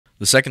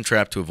The second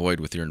trap to avoid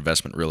with your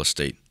investment real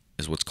estate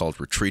is what's called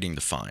retreating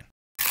the fine.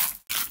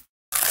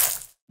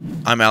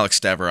 I'm Alex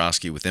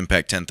Stavorowski with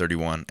Impact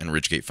 1031 and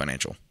Ridgegate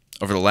Financial.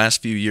 Over the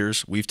last few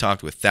years, we've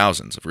talked with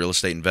thousands of real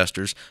estate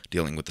investors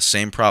dealing with the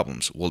same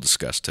problems we'll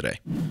discuss today.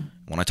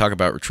 When I talk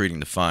about retreating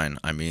the fine,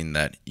 I mean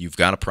that you've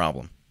got a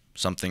problem.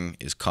 Something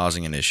is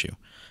causing an issue.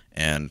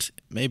 And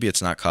maybe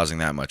it's not causing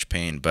that much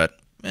pain,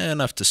 but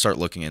enough to start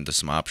looking into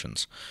some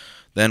options.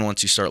 Then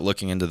once you start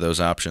looking into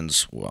those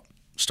options, well,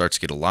 it starts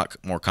to get a lot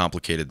more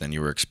complicated than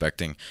you were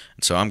expecting.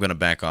 And so I'm going to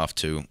back off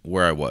to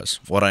where I was,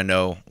 what I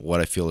know,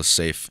 what I feel is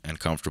safe and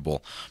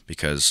comfortable,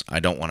 because I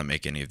don't want to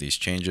make any of these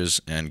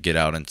changes and get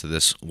out into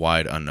this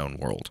wide unknown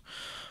world.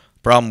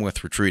 Problem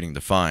with retreating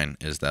the fine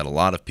is that a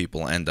lot of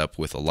people end up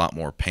with a lot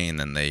more pain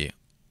than they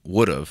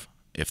would have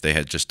if they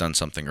had just done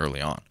something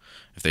early on.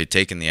 If they'd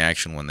taken the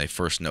action when they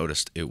first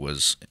noticed it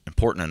was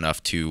important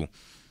enough to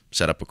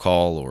set up a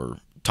call or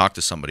talk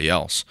to somebody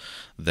else,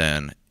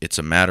 then it's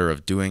a matter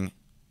of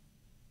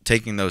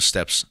taking those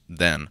steps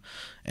then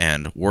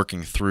and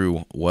working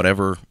through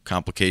whatever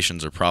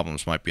complications or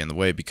problems might be in the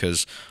way,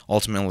 because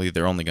ultimately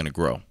they're only going to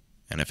grow.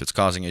 And if it's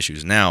causing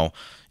issues now,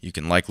 you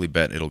can likely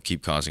bet it'll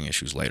keep causing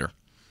issues later.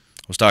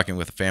 I was talking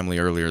with a family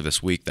earlier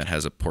this week that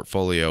has a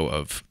portfolio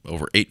of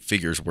over 8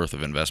 figures worth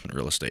of investment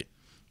real estate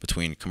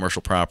between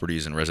commercial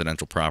properties and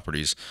residential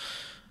properties.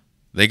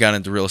 They got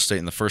into real estate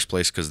in the first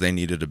place because they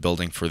needed a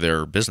building for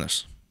their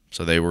business.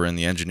 So they were in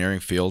the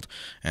engineering field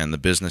and the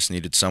business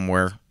needed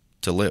somewhere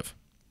to live.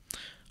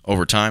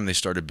 Over time, they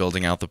started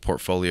building out the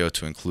portfolio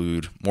to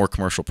include more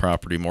commercial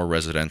property, more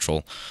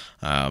residential,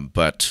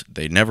 but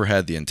they never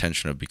had the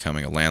intention of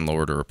becoming a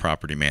landlord or a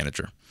property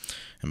manager.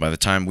 And by the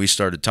time we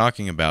started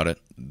talking about it,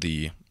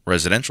 the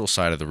residential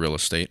side of the real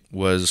estate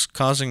was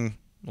causing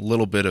a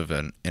little bit of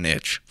an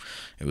itch.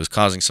 It was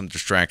causing some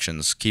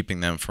distractions, keeping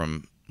them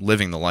from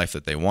living the life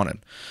that they wanted.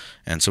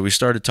 And so we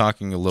started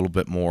talking a little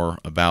bit more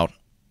about,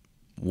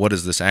 what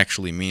does this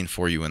actually mean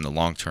for you in the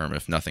long term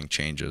if nothing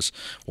changes?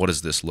 What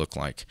does this look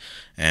like?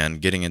 And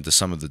getting into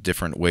some of the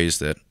different ways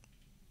that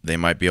they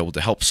might be able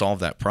to help solve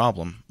that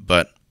problem.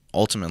 But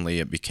ultimately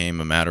it became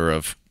a matter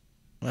of,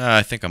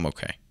 I think I'm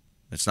okay.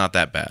 It's not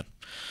that bad.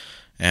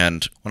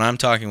 And when I'm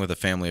talking with a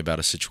family about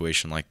a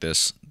situation like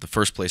this, the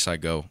first place I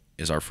go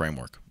is our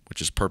framework,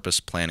 which is purpose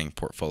planning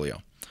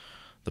portfolio.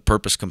 The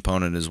purpose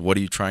component is, what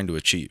are you trying to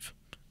achieve?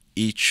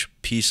 Each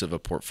piece of a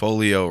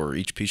portfolio or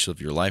each piece of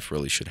your life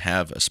really should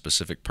have a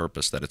specific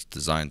purpose that it's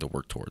designed to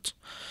work towards.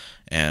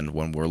 And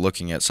when we're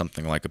looking at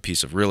something like a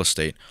piece of real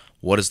estate,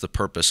 what is the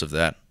purpose of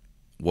that?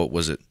 What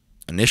was it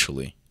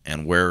initially?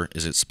 And where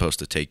is it supposed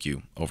to take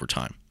you over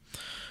time?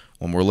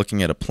 When we're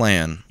looking at a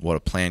plan, what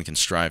a plan can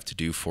strive to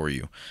do for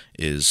you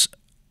is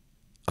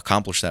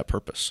accomplish that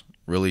purpose,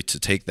 really to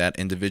take that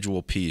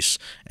individual piece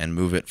and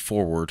move it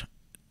forward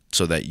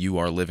so that you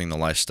are living the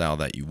lifestyle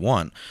that you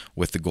want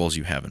with the goals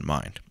you have in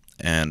mind.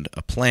 And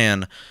a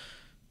plan,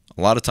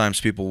 a lot of times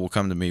people will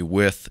come to me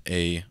with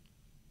a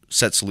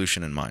set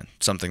solution in mind,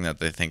 something that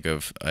they think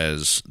of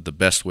as the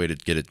best way to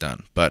get it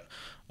done. But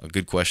a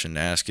good question to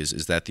ask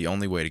is that the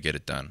only way to get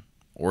it done?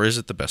 Or is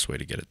it the best way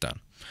to get it done?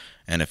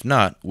 And if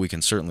not, we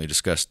can certainly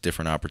discuss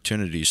different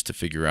opportunities to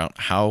figure out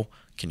how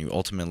can you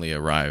ultimately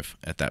arrive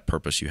at that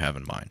purpose you have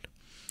in mind.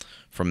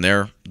 From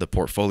there, the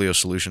portfolio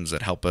solutions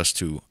that help us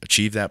to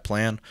achieve that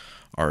plan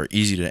are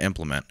easy to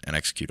implement and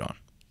execute on.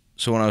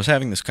 So when I was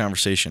having this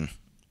conversation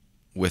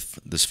with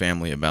this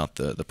family about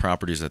the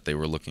properties that they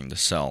were looking to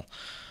sell,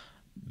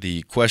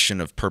 the question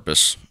of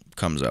purpose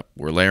comes up.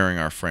 We're layering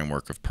our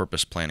framework of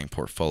purpose planning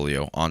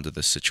portfolio onto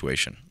this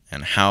situation.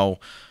 And how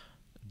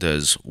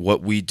does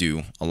what we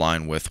do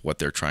align with what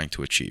they're trying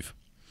to achieve?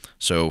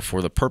 So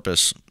for the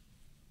purpose, it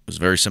was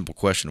a very simple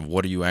question of,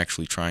 what are you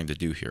actually trying to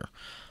do here?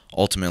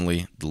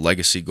 Ultimately, the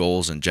legacy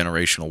goals and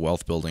generational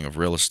wealth building of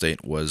real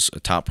estate was a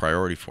top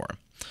priority for him.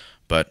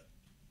 But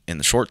in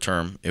the short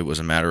term, it was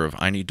a matter of,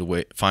 I need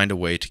to find a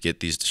way to get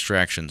these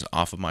distractions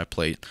off of my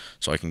plate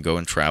so I can go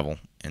and travel,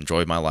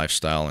 enjoy my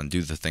lifestyle, and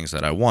do the things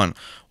that I want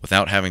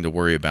without having to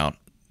worry about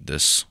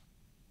this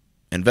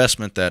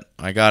investment that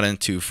I got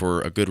into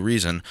for a good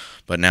reason,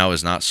 but now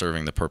is not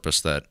serving the purpose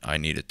that I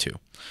needed to.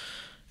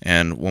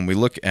 And when we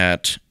look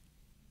at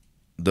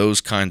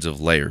those kinds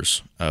of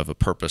layers of a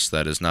purpose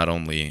that is not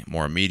only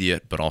more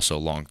immediate but also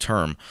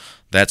long-term,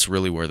 that's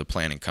really where the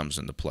planning comes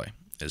into play,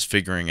 is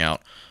figuring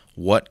out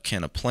what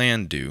can a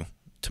plan do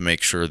to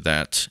make sure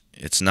that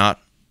it's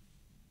not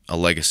a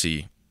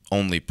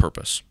legacy-only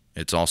purpose.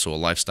 It's also a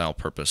lifestyle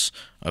purpose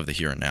of the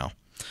here and now.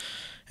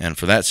 And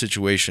for that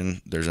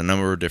situation, there's a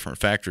number of different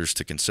factors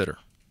to consider.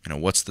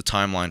 What's the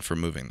timeline for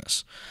moving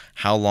this?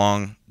 How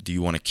long do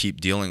you want to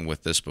keep dealing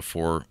with this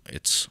before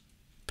it's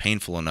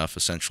painful enough,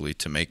 essentially,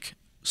 to make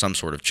some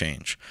sort of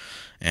change?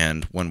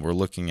 And when we're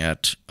looking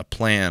at a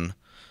plan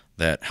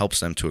that helps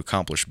them to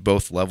accomplish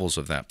both levels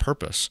of that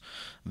purpose,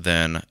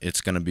 then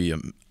it's going to be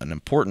an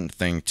important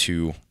thing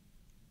to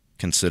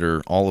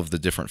consider all of the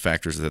different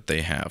factors that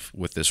they have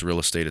with this real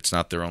estate. It's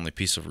not their only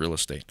piece of real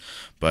estate,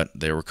 but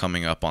they were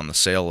coming up on the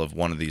sale of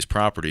one of these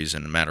properties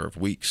in a matter of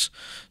weeks.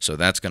 So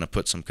that's going to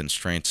put some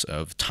constraints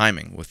of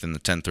timing within the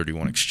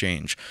 1031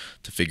 exchange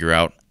to figure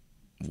out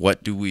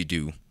what do we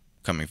do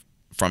coming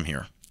from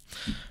here.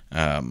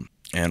 And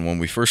when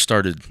we first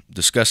started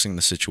discussing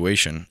the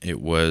situation,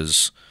 it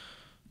was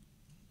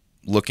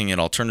looking at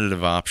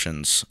alternative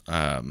options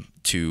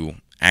to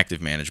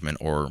active management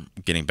or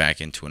getting back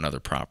into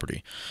another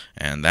property.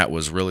 And that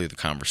was really the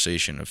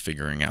conversation of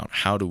figuring out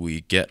how do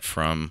we get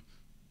from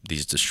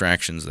these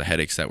distractions, the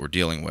headaches that we're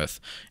dealing with,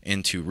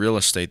 into real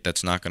estate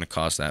that's not going to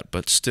cause that,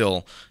 but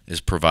still is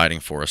providing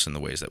for us in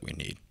the ways that we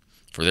need.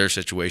 For their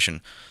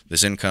situation,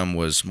 this income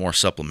was more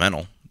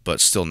supplemental,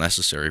 but still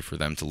necessary for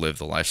them to live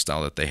the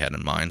lifestyle that they had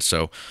in mind.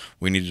 So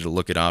we needed to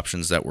look at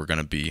options that were going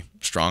to be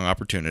strong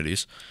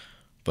opportunities,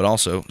 but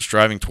also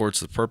striving towards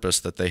the purpose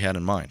that they had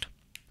in mind.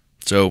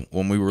 So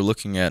when we were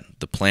looking at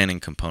the planning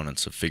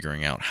components of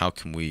figuring out how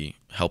can we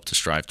help to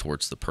strive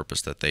towards the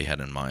purpose that they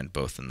had in mind,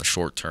 both in the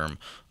short term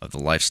of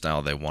the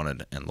lifestyle they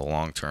wanted and the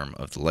long term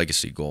of the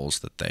legacy goals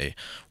that they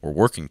were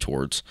working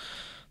towards,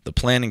 the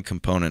planning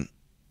component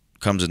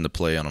comes into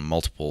play on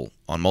multiple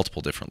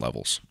different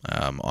levels.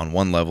 On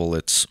one level,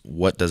 it's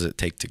what does it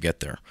take to get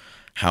there?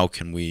 How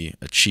can we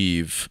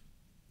achieve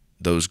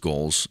those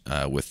goals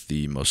with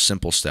the most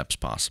simple steps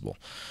possible?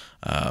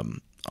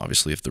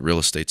 Obviously, if the real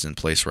estate's in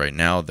place right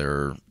now, there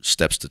are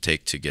steps to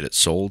take to get it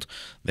sold.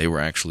 They were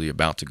actually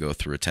about to go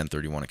through a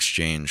 1031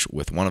 exchange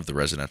with one of the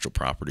residential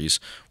properties,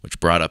 which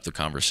brought up the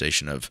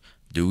conversation of,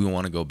 do we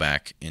want to go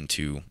back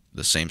into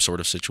the same sort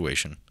of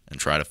situation and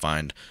try to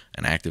find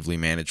an actively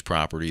managed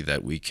property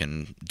that we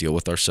can deal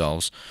with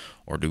ourselves,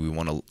 or do we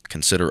want to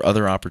consider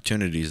other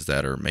opportunities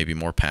that are maybe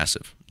more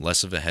passive,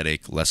 less of a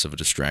headache, less of a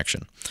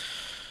distraction?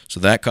 So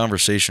that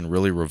conversation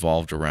really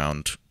revolved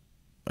around,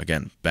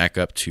 again, back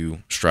up to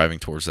striving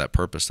towards that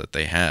purpose that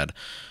they had.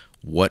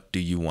 What do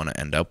you want to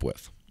end up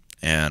with?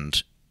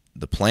 And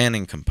the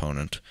planning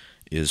component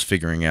is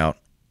figuring out,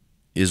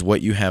 is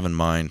what you have in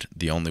mind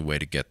the only way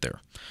to get there?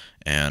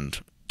 And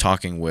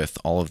talking with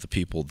all of the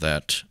people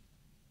that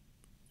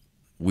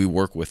we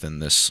work with in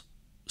this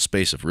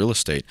space of real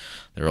estate,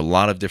 there are a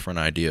lot of different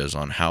ideas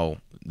on how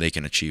they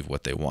can achieve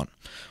what they want,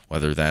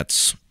 whether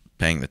that's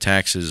paying the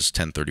taxes,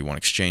 1031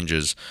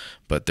 exchanges,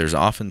 but there's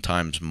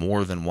oftentimes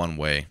more than one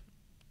way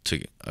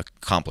to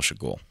accomplish a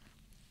goal.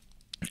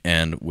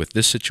 And with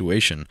this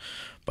situation,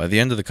 by the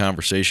end of the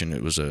conversation,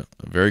 it was a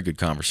very good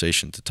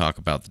conversation to talk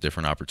about the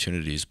different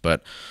opportunities,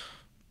 but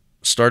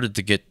started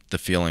to get the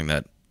feeling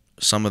that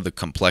some of the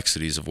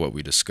complexities of what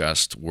we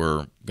discussed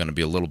were going to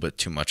be a little bit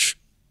too much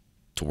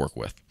to work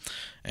with.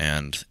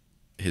 And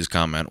his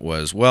comment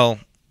was, well,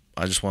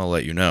 I just want to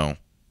let you know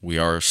we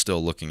are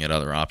still looking at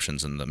other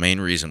options, and the main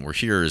reason we're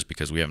here is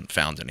because we haven't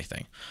found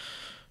anything.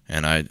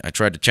 And I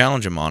tried to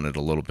challenge him on it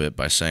a little bit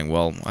by saying,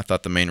 well, I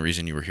thought the main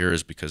reason you were here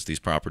is because these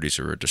properties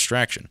are a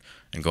distraction,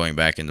 and going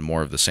back into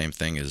more of the same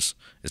thing is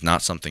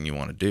not something you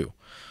want to do.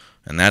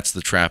 And that's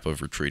the trap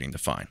of retreating to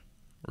fine.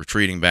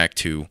 Retreating back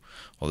to,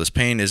 well, this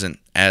pain isn't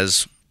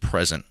as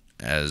present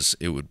as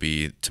it would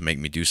be to make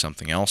me do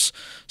something else.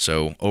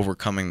 So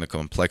overcoming the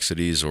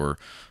complexities or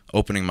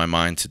opening my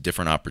mind to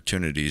different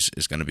opportunities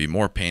is going to be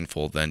more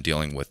painful than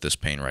dealing with this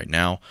pain right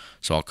now.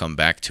 So I'll come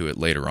back to it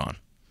later on.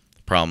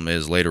 The problem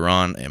is later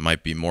on, it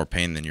might be more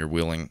pain than you're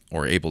willing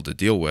or able to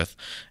deal with,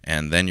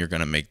 and then you're going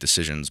to make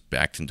decisions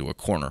backed into a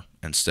corner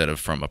instead of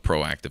from a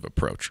proactive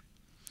approach.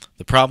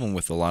 The problem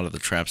with a lot of the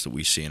traps that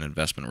we see in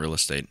investment real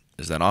estate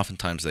is that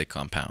oftentimes they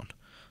compound.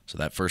 So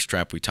that first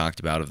trap we talked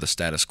about of the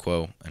status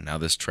quo, and now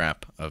this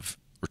trap of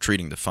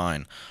retreating to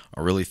fine,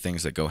 are really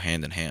things that go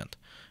hand in hand.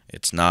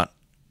 It's not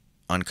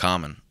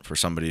uncommon for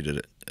somebody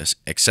to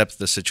accept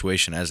the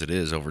situation as it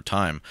is over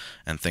time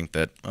and think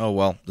that, oh,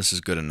 well, this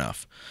is good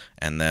enough.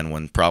 And then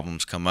when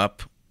problems come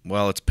up,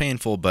 well, it's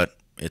painful, but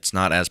it's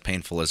not as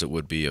painful as it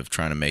would be of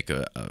trying to make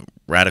a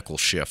radical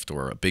shift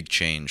or a big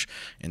change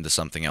into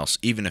something else,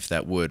 even if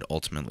that would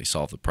ultimately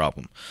solve the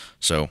problem.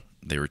 So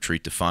they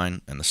retreat to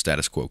fine, and the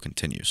status quo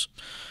continues.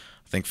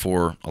 I think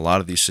for a lot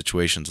of these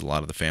situations, a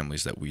lot of the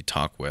families that we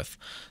talk with,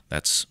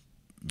 that's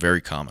very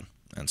common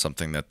and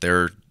something that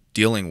they're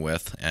dealing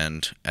with.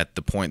 And at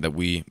the point that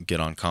we get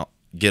on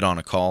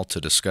a call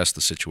to discuss the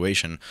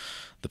situation,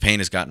 the pain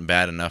has gotten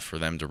bad enough for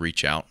them to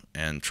reach out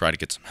and try to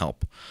get some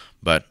help.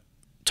 But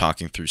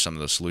talking through some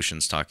of the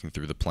solutions, talking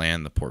through the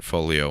plan, the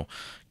portfolio,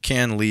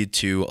 can lead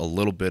to a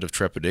little bit of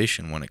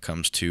trepidation when it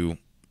comes to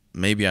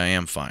maybe I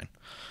am fine.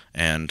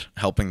 And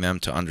helping them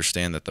to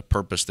understand that the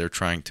purpose they're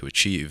trying to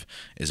achieve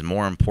is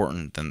more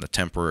important than the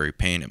temporary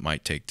pain it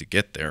might take to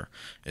get there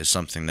is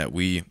something that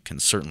we can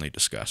certainly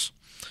discuss.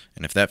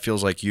 And if that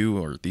feels like you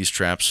or these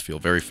traps feel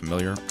very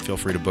familiar, feel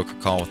free to book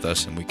a call with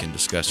us and we can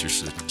discuss your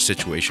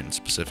situation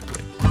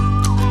specifically.